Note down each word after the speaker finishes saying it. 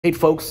Hey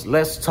folks,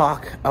 let's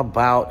talk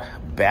about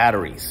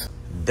batteries.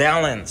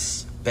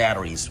 Valence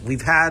batteries.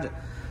 We've had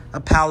a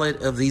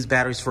pallet of these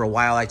batteries for a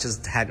while. I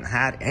just hadn't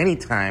had any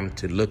time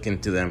to look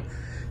into them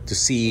to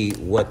see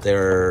what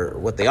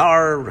they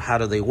are, how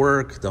do they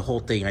work, the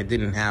whole thing. I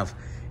didn't have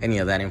any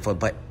of that info,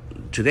 but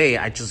today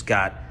I just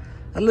got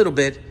a little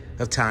bit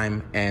of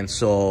time, and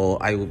so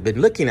I've been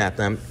looking at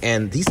them,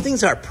 and these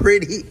things are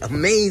pretty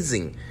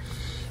amazing.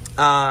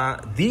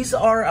 These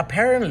are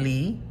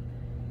apparently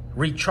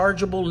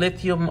rechargeable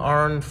lithium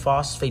iron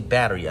phosphate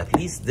battery, at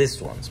least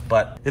this one's.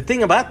 But the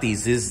thing about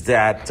these is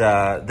that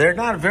they're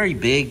not very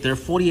big. They're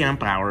 40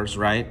 amp hours,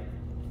 right?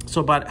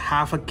 So about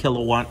half a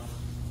kilowatt,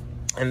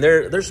 and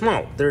they're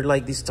small. They're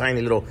like these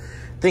tiny little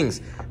things.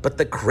 But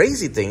the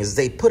crazy thing is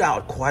they put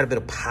out quite a bit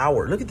of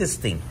power. Look at this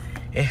thing.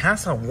 It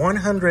has a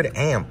 100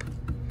 amp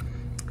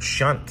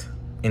shunt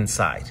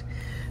inside.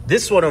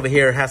 This one over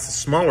here has a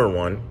smaller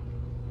one.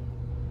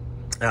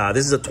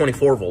 This is a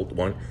 24 volt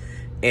one.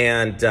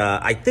 And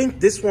I think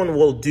this one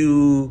will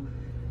do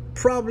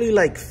probably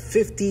like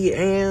 50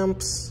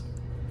 amps.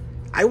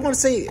 I want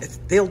to say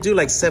they'll do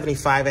like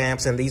 75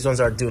 amps, and these ones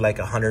are do like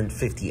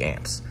 150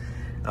 amps.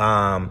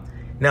 Now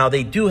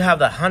they do have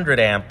the 100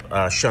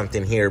 amp shunt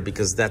in here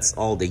because that's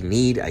all they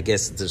need. I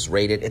guess it's just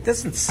rated. It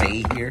doesn't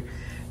say here,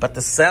 but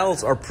the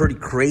cells are pretty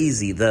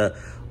crazy.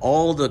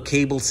 All the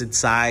cables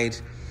inside,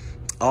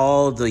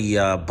 all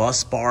the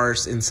bus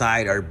bars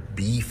inside are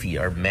beefy,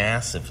 are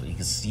massive. You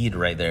can see it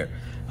right there.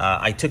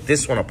 I took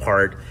this one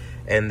apart,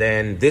 and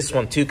then this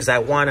one too, because I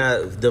want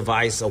to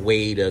devise a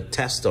way to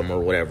test them or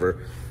whatever,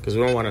 because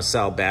we don't want to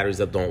sell batteries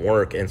that don't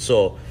work. And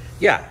so,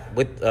 yeah,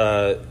 with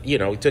you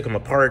know, we took them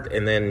apart,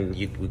 and then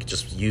we could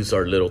just use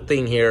our little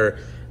thing here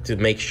to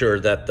make sure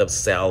that the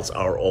cells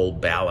are all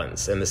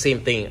balanced. And the same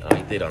thing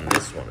I did on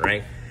this one,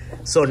 right?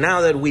 So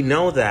now that we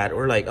know that,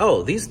 we're like,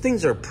 oh, these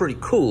things are pretty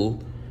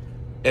cool,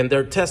 and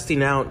they're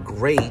testing out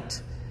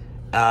great.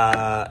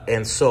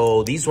 And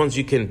so these ones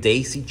you can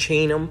daisy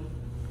chain them,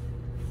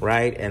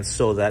 right? And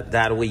so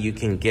that way you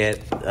can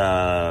get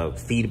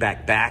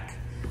feedback back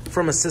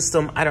from a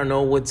system. I don't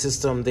know what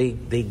system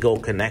they go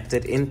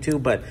connected into,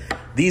 but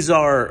these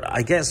are,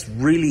 I guess,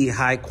 really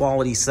high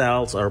quality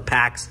cells or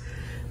packs.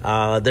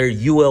 They're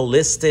UL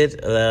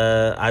listed.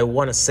 I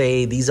want to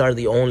say these are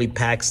the only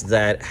packs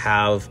that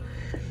have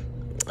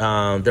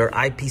they're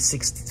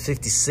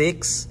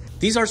IP56.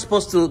 These are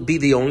supposed to be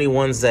the only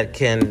ones that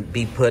can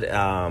be put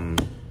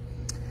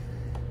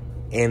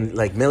in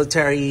like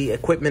military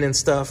equipment and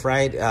stuff,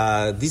 right?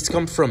 These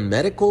come from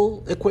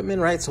medical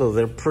equipment, right? So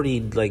they're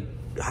pretty like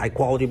high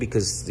quality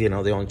because, you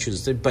know, they only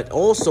choose it. But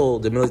also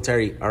the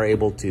military are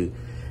able to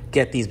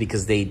get these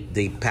because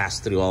they pass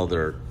through all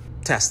their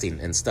testing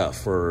and stuff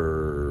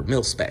for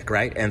mil spec,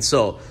 right? And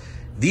so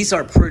these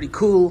are pretty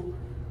cool.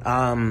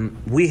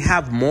 We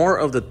have more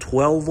of the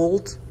 12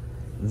 volt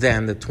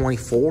than the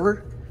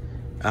 24.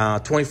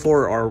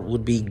 24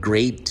 would be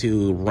great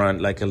to run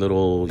like a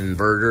little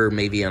inverter,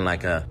 maybe in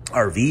like a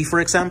RV, for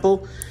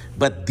example.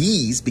 But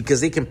these,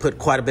 because they can put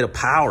quite a bit of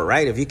power,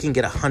 right? If you can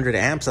get 100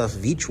 amps off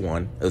of each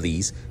one of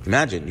these,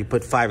 imagine you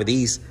put 5 of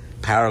these,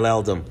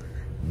 parallel them,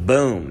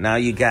 boom. Now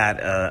you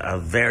got a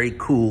very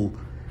cool,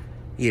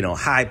 you know,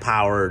 high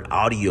powered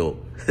audio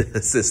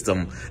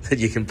system that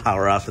you can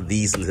power off of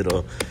these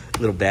little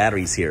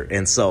batteries here.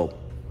 And so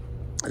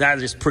that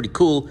is pretty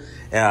cool.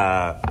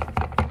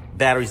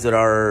 Batteries that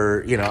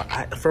are, you know,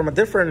 from a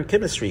different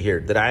chemistry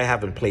here that I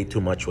haven't played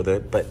too much with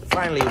it, but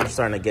finally we're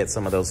starting to get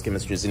some of those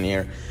chemistries in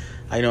here.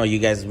 I know you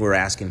guys were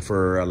asking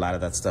for a lot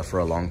of that stuff for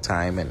a long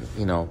time, and,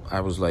 you know,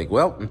 I was like,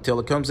 well, until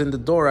it comes in the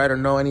door, I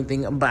don't know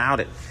anything about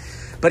it.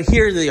 But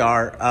here they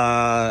are.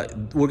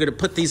 We're going to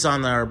put these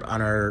on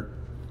our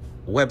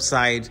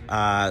website.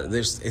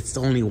 It's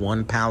only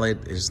one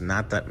pallet. There's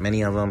not that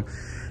many of them,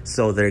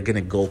 so they're going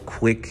to go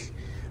quick.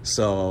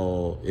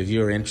 So if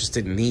you're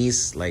interested in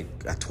these, like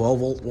a 12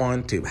 volt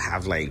one to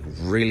have like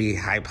really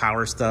high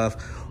power stuff,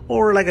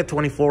 or like a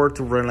 24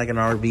 to run like an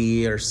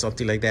RV or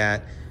something like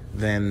that,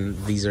 then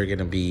these are going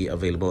to be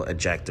available at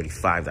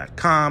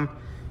jack35.com.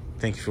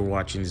 Thank you for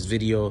watching this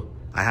video.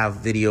 I have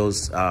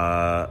videos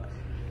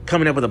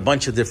coming up with a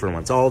bunch of different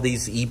ones. All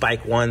these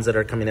e-bike ones that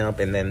are coming up,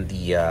 and then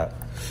the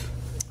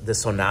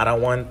Sonata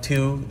one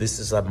too. This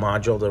is a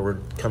module that we're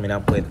coming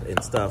up with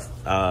and stuff.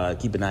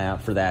 Keep an eye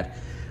out for that.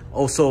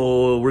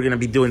 Also, we're going to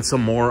be doing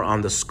some more on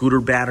the scooter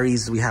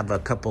batteries. We have a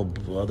couple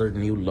other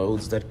new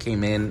loads that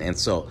came in, and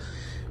so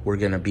we're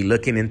going to be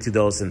looking into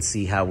those and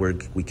see how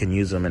we can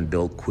use them and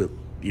build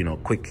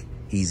quick,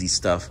 easy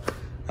stuff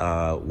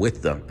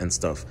with them and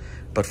stuff.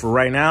 But for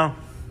right now,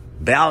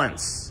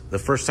 Valence. The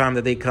first time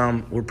that they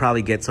come, we'll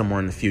probably get some more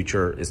in the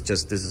future. It's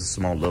just, this is a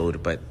small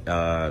load, but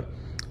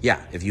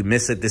yeah, if you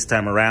miss it this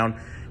time around,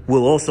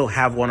 we'll also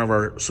have one of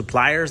our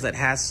suppliers that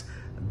has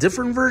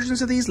different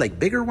versions of these, like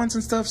bigger ones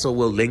and stuff, so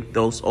we'll link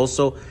those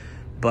also.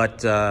 But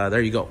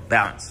there you go,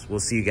 Valence. We'll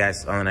see you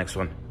guys on the next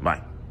one.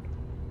 Bye.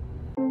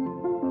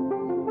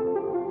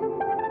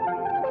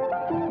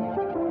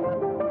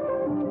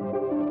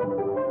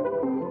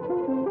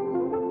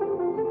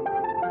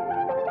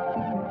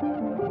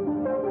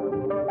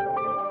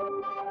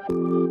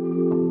 you.